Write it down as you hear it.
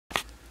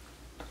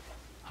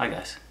Hi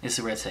guys, it's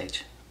the Red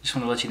Sage. Just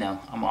want to let you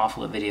know I'm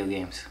awful at video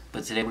games,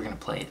 but today we're going to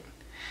play it.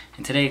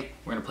 And today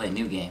we're going to play a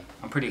new game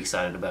I'm pretty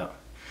excited about.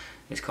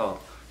 It's called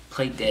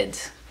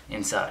Playdead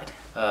Inside.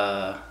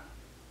 I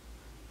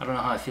don't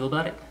know how I feel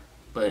about it,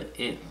 but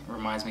it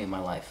reminds me of my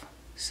life.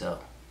 So,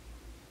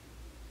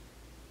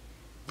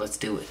 let's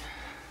do it.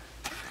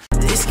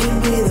 This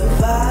can be the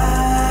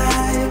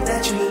vibe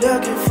that you're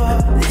looking for.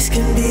 This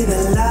can be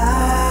the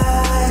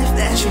life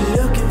that you're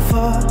looking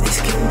for. This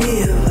can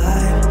be a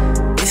vibe.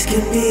 This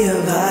can be a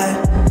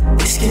vibe.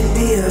 This can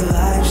be a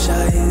vibe,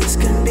 shawty. This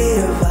can be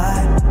a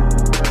vibe.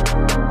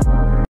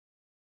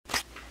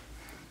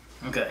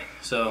 Okay,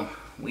 so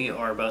we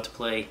are about to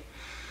play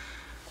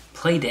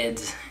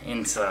Playdead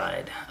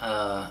Inside.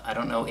 I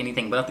don't know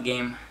anything about the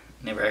game,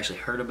 never actually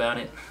heard about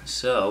it,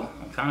 so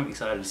I'm kind of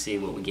excited to see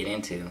what we get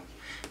into.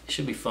 It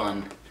should be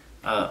fun.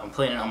 I'm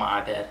playing it on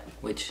my iPad,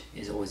 which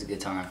is always a good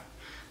time.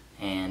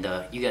 And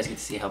you guys get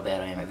to see how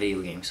bad I am at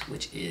video games,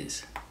 which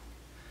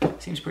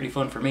seems pretty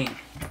fun for me,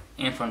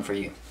 and fun for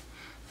you.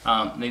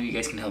 Maybe you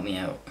guys can help me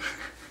out.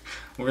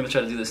 We're gonna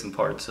try to do this in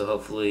parts, so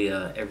hopefully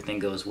everything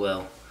goes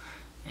well.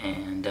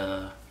 And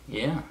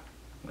yeah,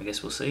 I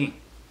guess we'll see.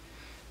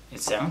 It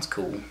sounds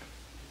cool.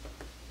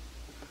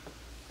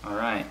 All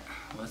right,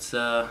 let's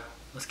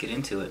get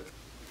into it.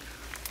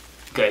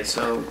 Okay,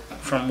 so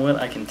from what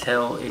I can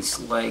tell, it's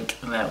like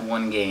that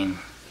one game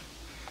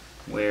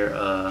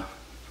where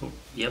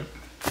yep.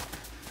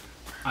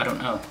 I don't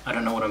know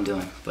what I'm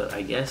doing, but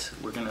I guess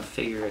we're gonna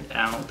figure it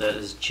out. That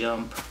is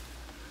jump,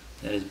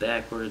 that is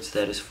backwards,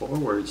 that is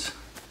forwards.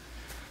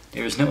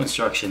 There's no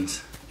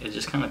instructions. It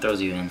just kind of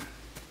throws you in.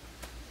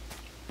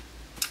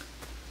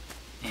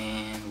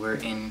 And we're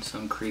in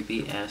some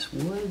creepy ass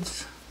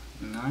woods.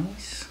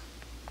 Nice.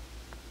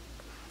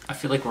 I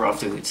feel like we're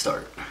off to a good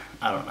start.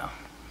 I don't know.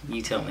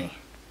 You tell me.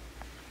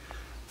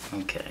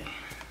 Okay.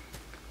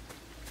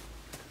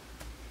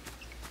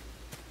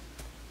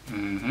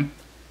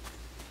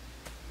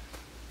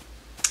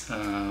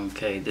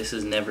 Okay, this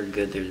is never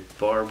good. There's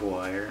barbed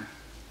wire.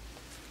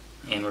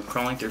 And we're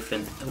crawling through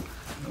fence. Oh,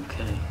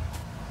 okay.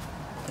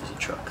 There's a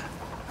truck.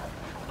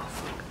 Oh,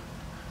 fuck.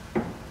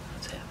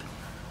 What's happening?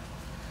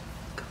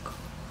 Go, go.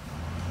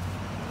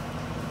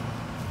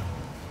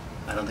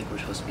 I don't think we're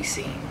supposed to be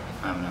seen.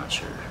 I'm not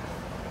sure.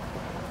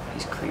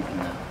 He's creeping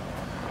though.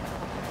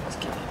 Let's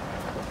get it.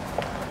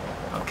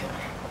 Okay.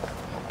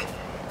 Okay.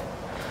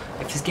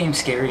 If this game's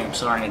scary, I'm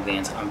sorry in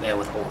advance. I'm bad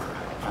with horror.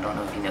 I don't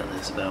know if you know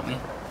this about me.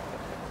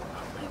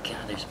 Oh my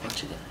god, there's a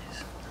bunch of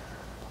guys.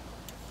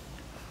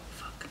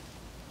 Fuck.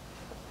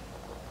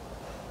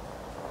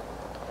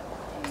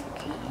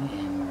 Okay,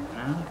 and we're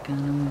not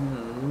gonna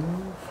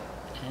move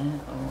at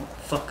all.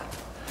 Fuck.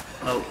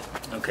 Oh,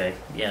 okay.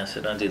 Yeah,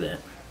 so don't do that.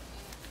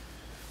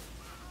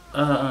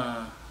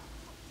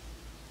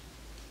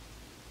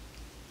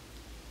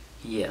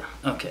 Yeah,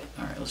 okay.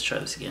 Alright, let's try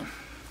this again.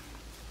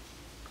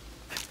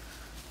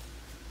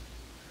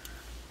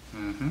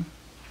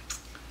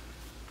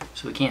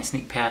 So we can't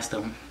sneak past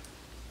them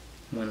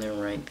when they're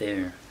right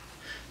there.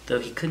 Though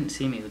he couldn't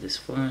see me with his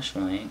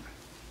flashlight.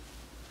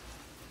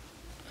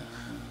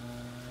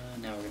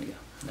 Now we're gonna go.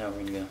 Now we're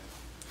gonna go.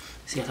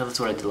 See, I thought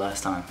that's what I did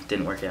last time. It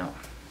didn't work out.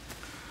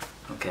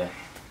 Okay.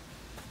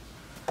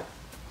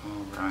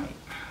 Alright.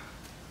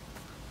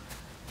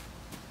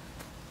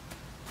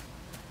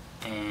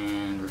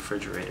 And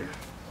refrigerator.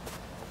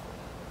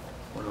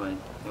 What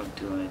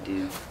do I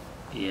do?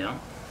 Yeah.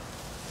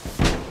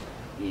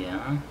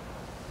 Yeah.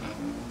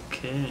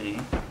 Okay.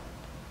 I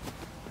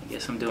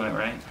guess I'm doing it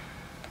right.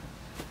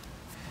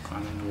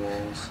 Climbing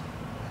walls.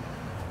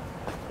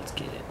 Let's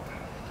get it.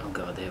 Oh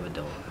god, they have a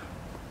dog.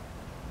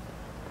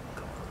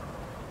 Go, go,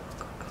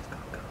 go, go, go,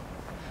 go.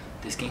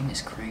 This game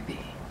is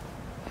creepy.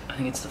 I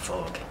think it's the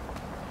fog.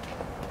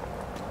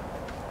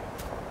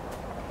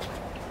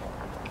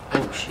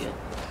 Oh shit.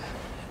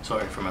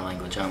 Sorry for my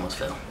language, I almost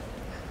fell.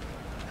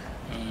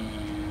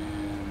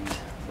 And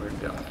we're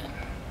going.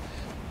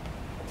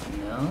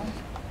 No,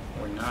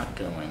 we're not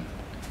going.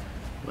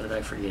 What did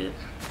I forget?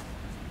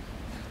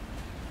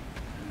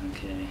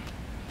 Okay,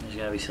 there's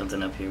gotta be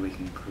something up here we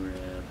can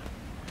grab.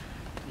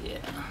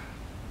 Yeah.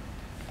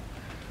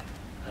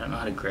 I don't know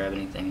how to grab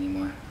anything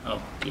anymore.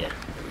 Oh, yeah,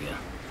 there we go.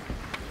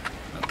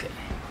 Okay.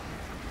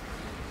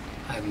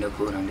 I have no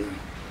clue what I'm doing.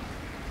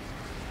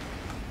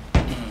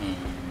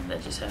 And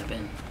that just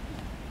happened.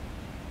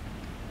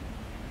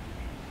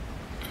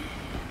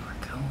 And we're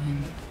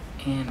going.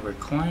 And we're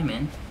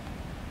climbing.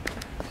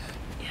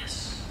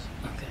 Yes.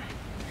 Okay.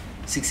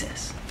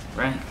 Success.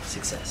 Right?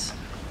 Success.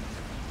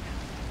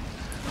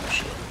 Oh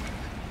shit.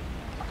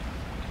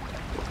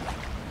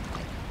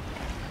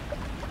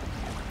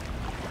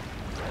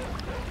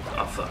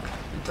 Oh fuck.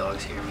 The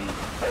dogs hear me.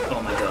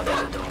 Oh my god,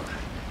 there's a dog.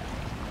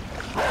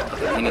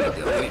 Okay, we need to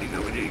go, we need to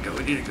go, we need to go,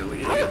 we need to go, we need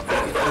to go,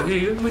 we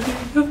need to go, we need to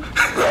go.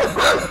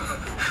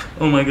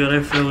 Oh my god,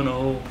 I fell in a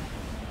hole.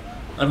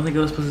 I don't think I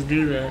was supposed to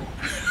do that.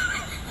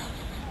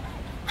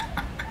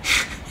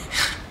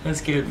 That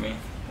scared me.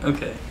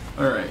 Okay,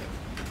 alright.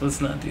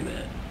 Let's not do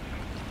that.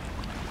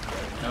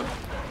 Nope.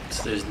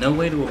 So there's no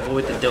way to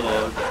avoid the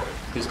dog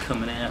who's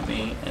coming at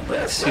me at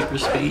like super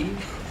speed.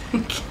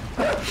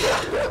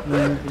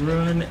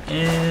 Run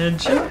and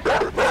jump.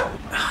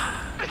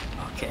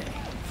 Okay,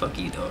 fuck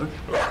you, dog.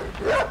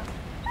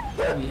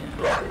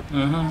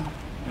 Yeah.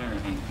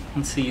 Alright,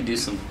 let's see you do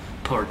some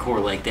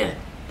parkour like that.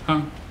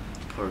 Huh?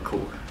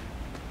 Parkour.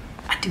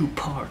 I do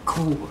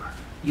parkour.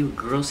 You a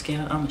Girl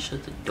Scout? I'ma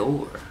shut the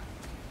door.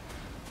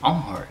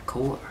 I'm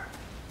hardcore.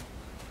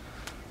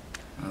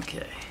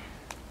 Okay.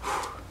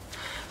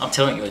 I'm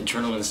telling you,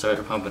 adrenaline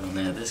started pumping on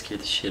that. That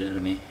scared the shit out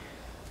of me.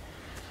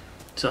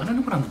 So I don't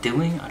know what I'm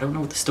doing. I don't know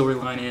what the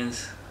storyline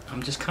is.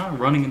 I'm just kind of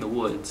running in the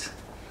woods.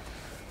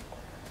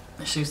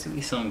 There seems to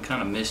be some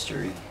kind of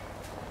mystery.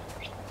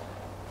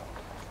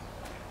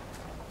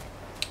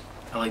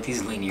 I like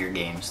these linear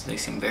games. They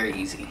seem very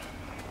easy.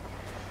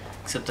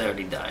 Except I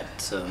already died,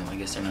 so I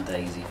guess they're not that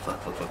easy.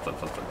 Fuck.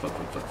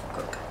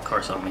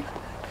 Car saw me.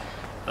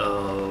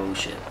 Oh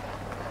shit.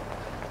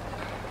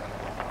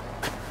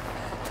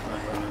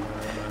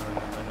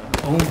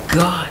 Oh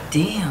god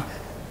damn.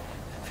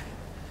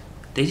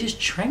 They just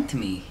tranked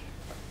me.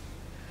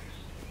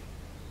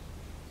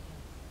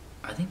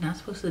 Are they not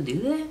supposed to do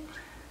that?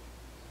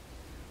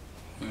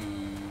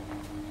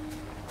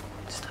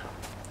 Stop.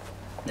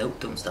 Nope,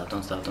 don't stop.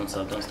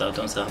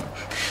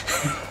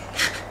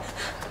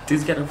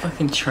 Dude's got a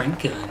fucking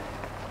trank gun.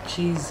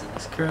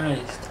 Jesus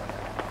Christ.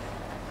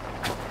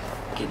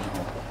 Get me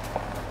home.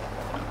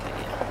 Okay,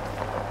 yeah.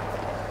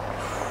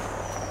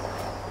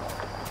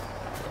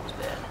 That was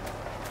bad.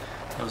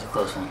 That was a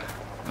close one.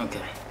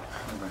 Okay.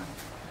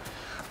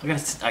 I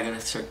gotta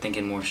start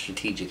thinking more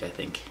strategic, I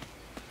think.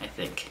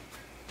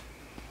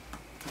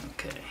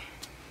 Okay.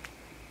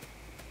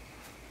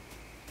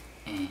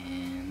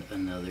 And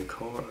another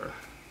car.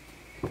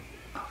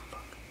 Oh,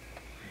 fuck.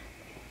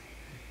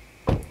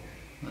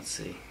 Let's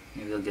see.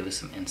 Maybe they'll give us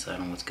some insight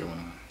on what's going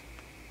on.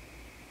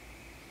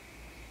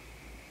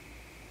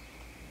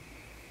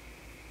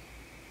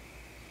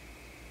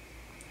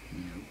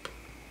 Nope.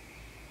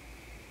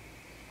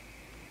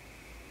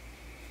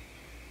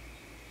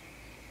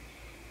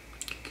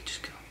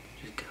 Just go.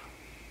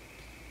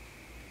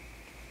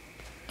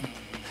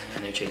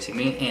 And they're chasing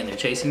me, and they're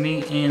chasing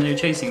me, and they're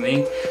chasing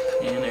me,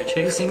 and they're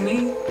chasing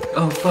me.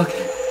 Oh fuck.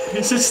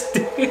 There's a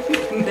stick.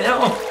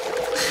 No.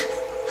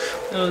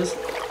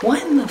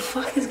 What in the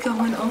fuck is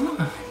going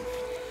on?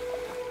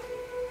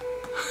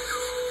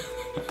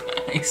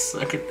 I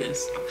suck at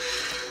this.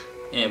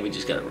 And we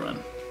just gotta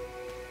run.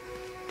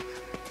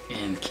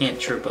 And can't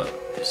trip up.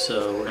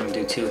 So we're gonna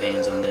do two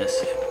hands on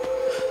this.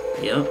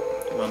 Yep.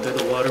 Run through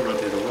the water, run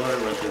through the water,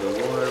 run through the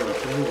water, run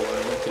through the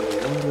water, run through the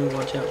water.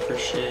 Watch out for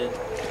shit.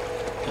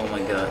 Oh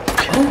my god.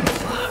 Oh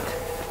fuck.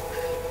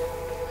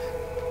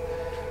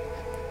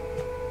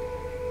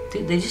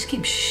 Dude, they just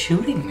keep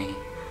shooting me.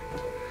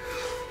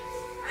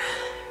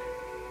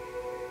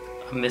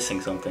 I'm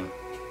missing something.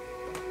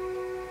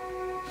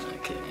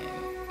 Okay.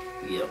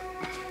 Yep.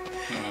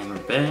 And we're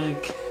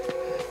back.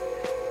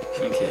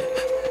 Okay.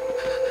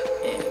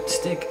 And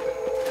stick.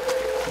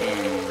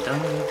 And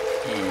dive.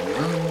 And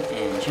run.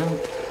 And jump.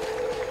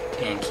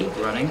 And keep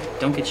running.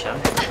 Don't get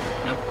shot.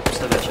 Nope.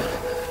 Still got shot.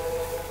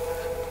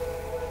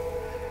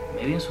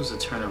 Maybe I'm supposed to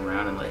turn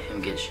around and let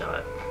him get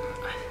shot.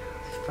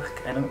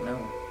 Fuck. I don't know.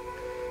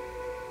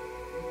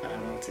 I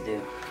don't know what to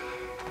do.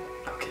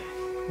 Okay.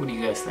 What do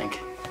you guys think?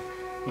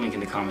 Link in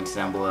the comments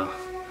down below.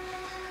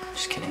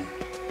 Just kidding.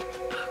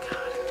 Oh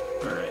god.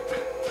 Alright.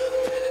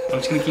 I'm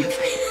just gonna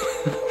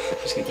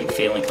keep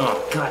failing.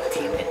 Oh god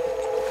damn it.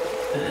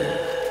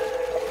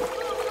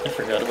 I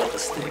forgot about the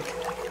stick.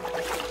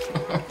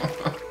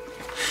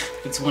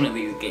 It's one of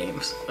these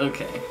games.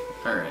 Okay.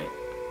 Alright.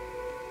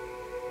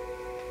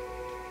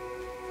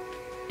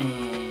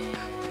 And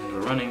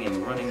we're running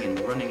and we're running and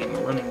we're running and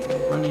we're running and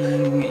we're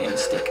running and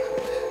stick.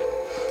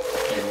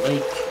 And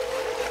lake.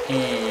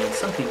 And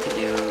something to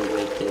do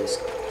with this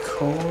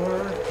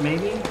core,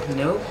 maybe?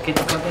 Nope, get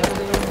the fuck out of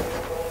there.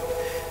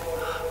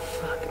 Oh,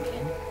 fuck,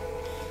 man.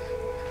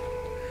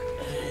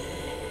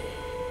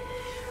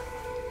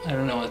 I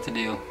don't know what to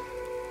do.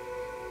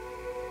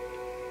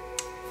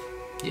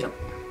 Yep.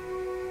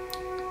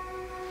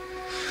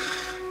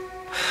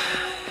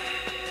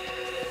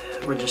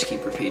 We'll just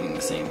keep repeating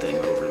the same thing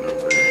over and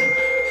over again.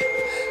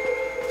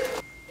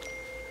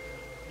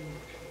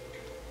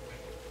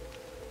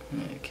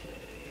 Okay.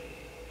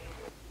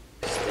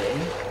 Stay.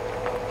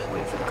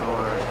 Wait for the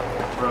car.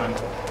 Run.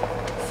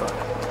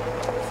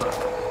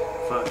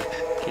 Fuck.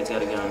 Kid's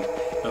got a gun.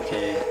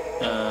 Okay.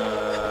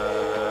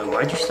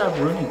 Why'd you stop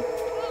running?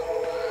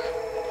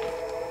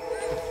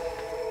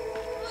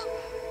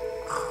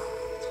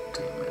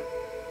 Damn it.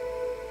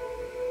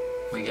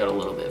 We got a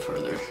little bit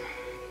further.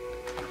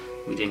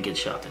 We didn't get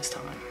shot this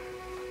time.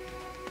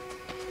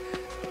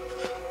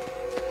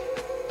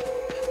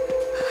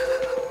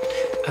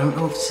 I don't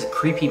know if it's the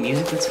creepy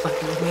music that's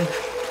fucking with me.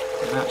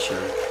 I'm not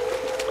sure.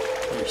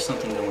 There's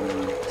something going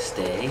on.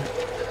 Stay.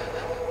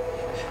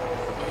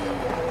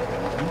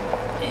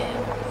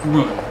 And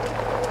run.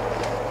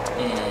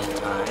 And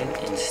hide.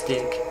 And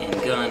stick. And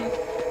gun.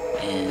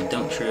 and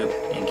don't trip,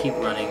 and keep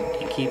running,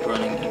 and keep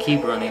running, and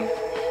keep running.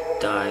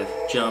 Dive,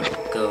 jump,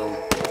 go.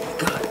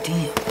 God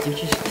damn, they're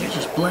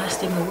just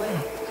blasting away.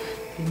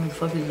 These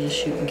motherfuckers are just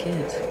shooting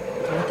kids.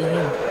 What the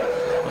hell?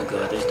 Oh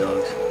god, there's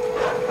dogs.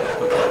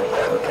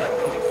 Okay.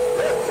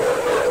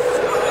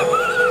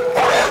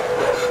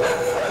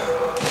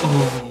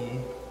 Oh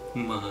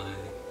my god.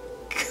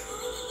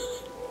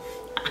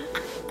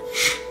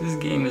 This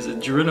game is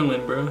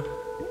adrenaline, bro.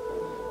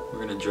 We're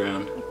gonna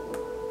drown.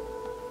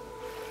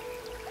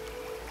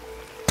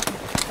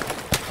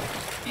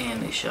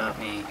 And they shot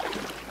me.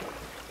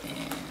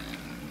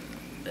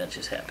 And that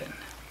just happened.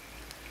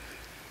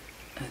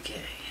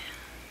 Okay.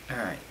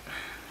 Alright.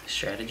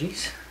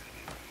 Strategies.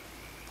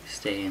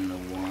 Stay in the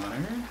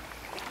water.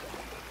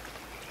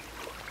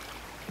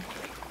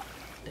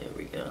 There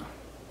we go.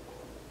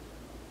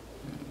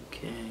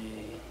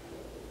 Okay.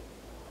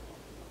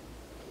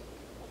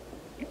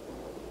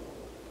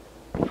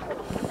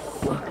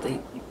 Fuck,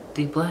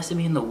 they blasted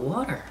me in the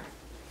water.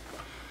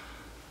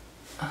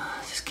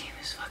 This game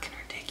is fucking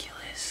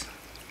ridiculous.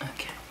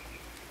 Okay.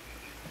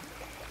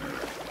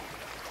 Alright.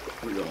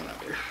 We're going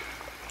under.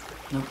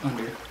 Nope,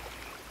 under.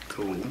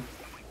 Cool.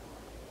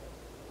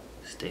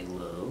 Stay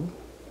low,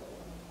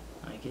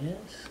 I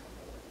guess.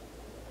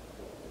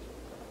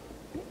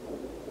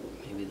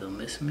 Maybe they'll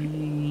miss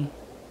me.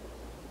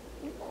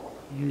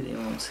 Maybe they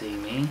won't see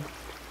me.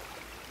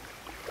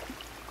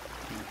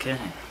 Okay,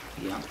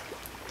 yeah.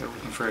 They're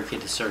looking for a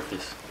kid to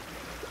surface.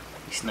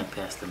 We snuck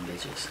past them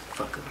bitches.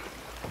 Fuck them.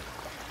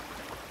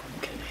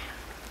 Okay.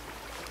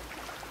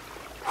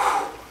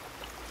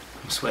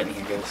 I'm sweating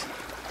here, guys.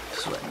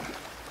 Sweating.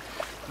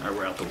 Alright,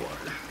 we're out the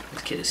water.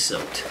 This kid is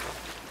soaked.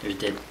 There's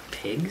dead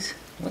pigs?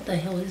 What the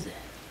hell is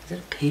that? Is that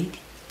a pig?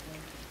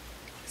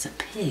 It's a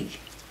pig.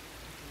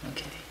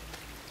 Okay.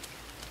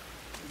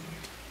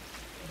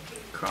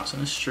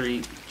 Crossing the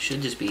street.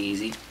 Should just be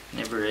easy.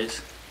 Never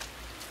is.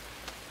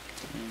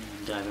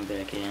 And diving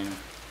back in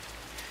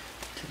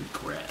to the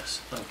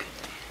grass. Okay.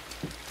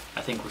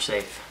 I think we're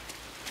safe.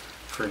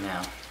 For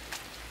now.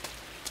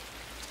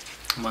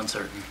 I'm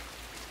uncertain.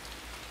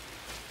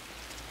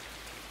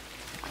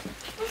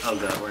 Oh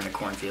god, we're in a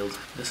cornfield.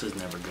 This is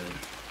never good.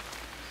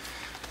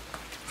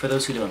 For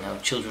those who don't know,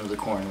 Children of the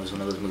Corn was one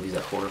of those movies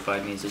that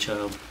horrified me as a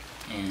child,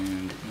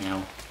 and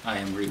now I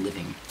am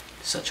reliving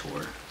such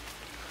horror.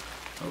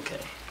 Okay.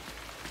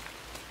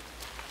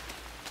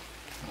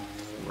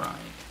 Alright.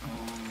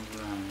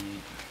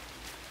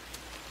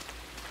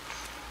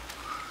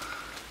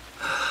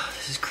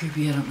 This is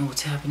creepy, I don't know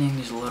what's happening.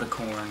 There's a lot of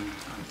corn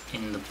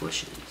in the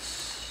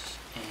bushes.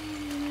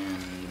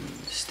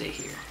 And stay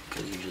here,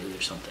 because usually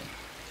there's something.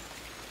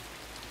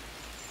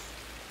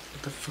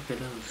 What the fuck are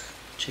those?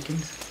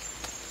 Chickens?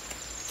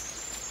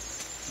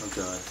 Oh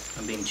god,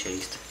 I'm being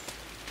chased.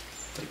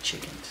 Like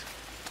chickens.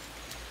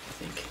 I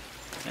think.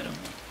 I don't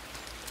know.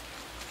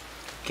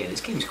 Okay,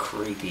 this game's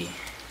creepy.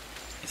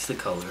 It's the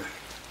color.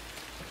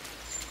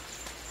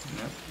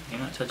 Nope, you're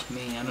not touching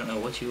me. I don't know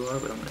what you are,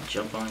 but I'm gonna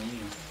jump on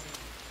you.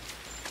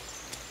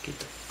 Get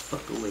the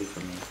fuck away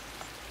from me.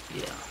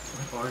 Yeah,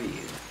 what are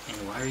you?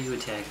 And why are you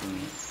attacking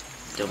me?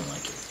 Don't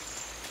like it.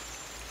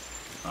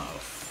 Oh,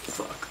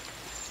 fuck.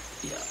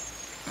 Yeah,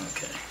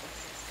 okay.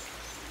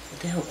 What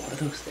the hell are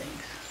those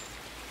things?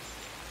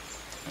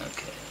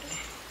 Okay.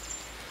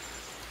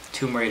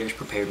 Tomb Raiders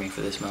prepared me for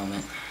this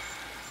moment.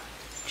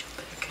 Jump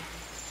back.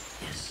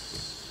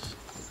 Yes.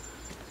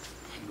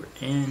 And we're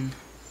in.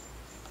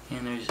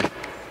 And there's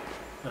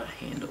a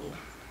handle.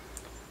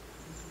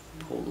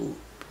 Pull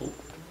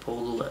the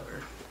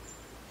lever.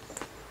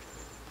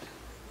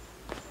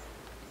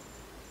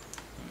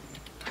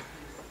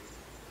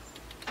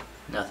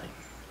 Nothing.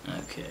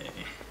 Okay.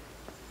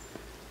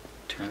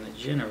 Turn the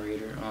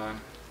generator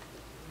on.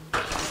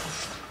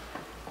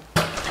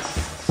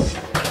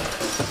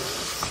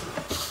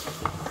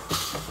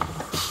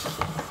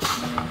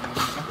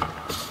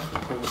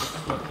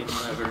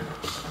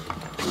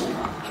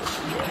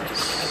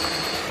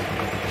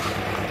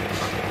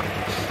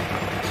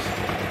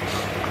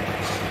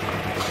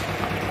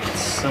 At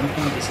some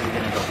point this is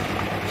gonna help me.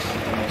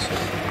 I'm almost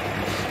certain.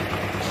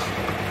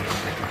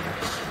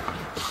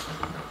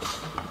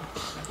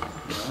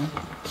 No?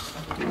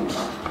 I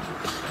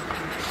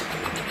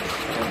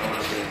don't know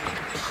what to do.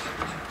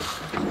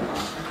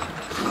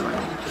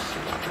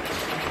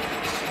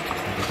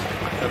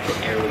 I thought the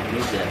air would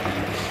move that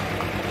thing.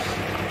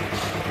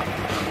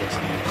 I'm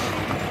guessing it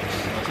won't.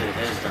 Unless it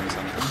has done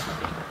something.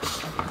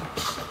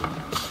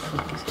 What the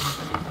fuck is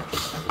happening?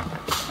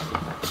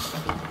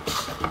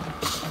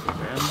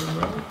 Around the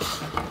road?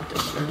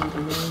 Don't around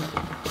the road?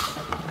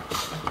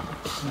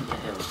 What the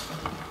hell?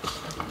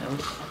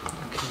 Nope.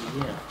 Okay,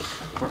 yeah.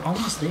 We're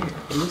almost there.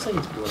 It looks like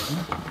it's blowing.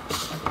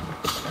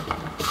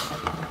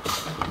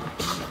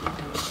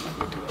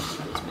 What do I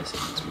need? What's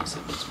missing? What's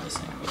missing? What's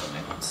missing? What am I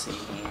not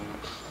seeing?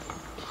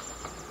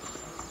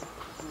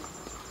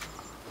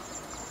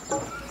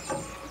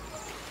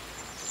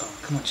 Oh,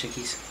 come on,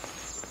 chickies.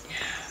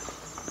 Yeah.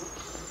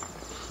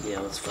 Yeah,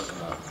 let's fuck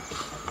them up.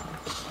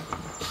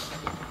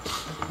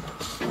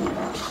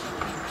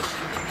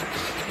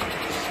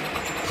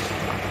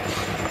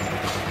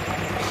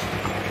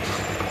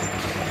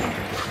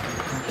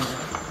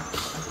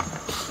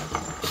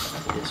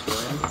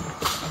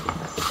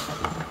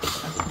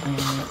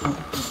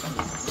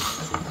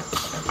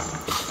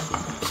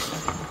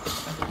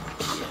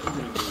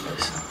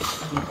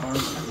 Where are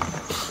you?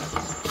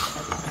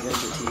 I gotta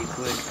get to you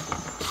quick.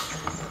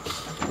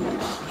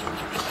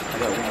 I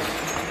got one.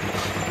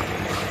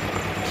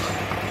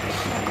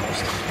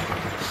 Almost.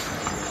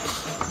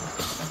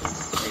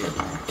 You're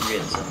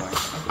getting somewhere.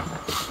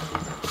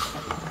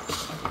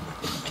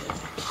 Okay.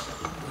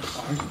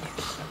 Where are you?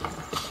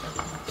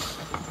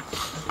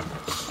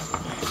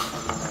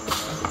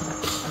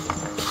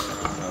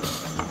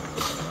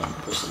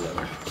 Push the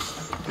lever.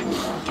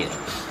 Get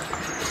him.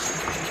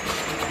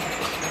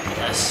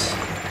 Yes.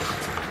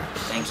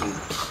 Thank you.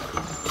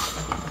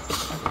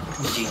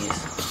 I'm a genius.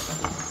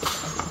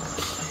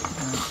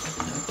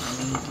 No, I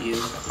need you.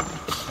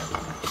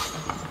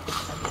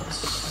 Yes.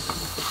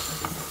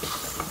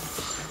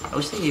 I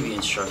wish they gave you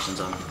instructions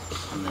on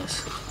this.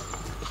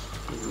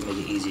 It would make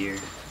it easier.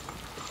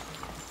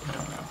 I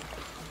don't know.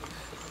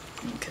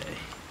 Okay.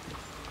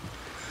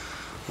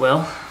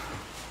 Well,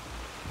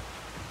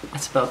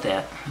 that's about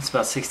that. It's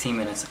about 16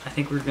 minutes. I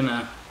think we're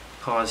gonna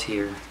pause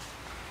here.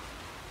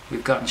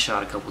 We've gotten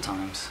shot a couple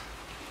times.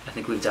 I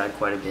think we've died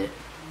quite a bit,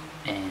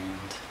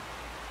 and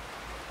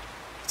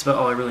that's about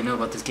all I really know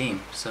about this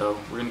game. So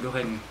we're gonna go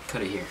ahead and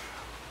cut it here.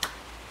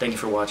 Thank you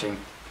for watching.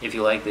 If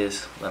you like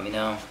this, let me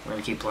know. We're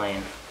gonna keep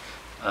playing.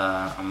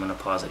 I'm gonna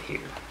pause it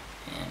here,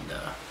 and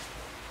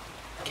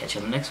catch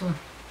you on the next one.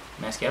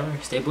 Mass Gallery.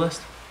 Stay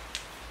blessed.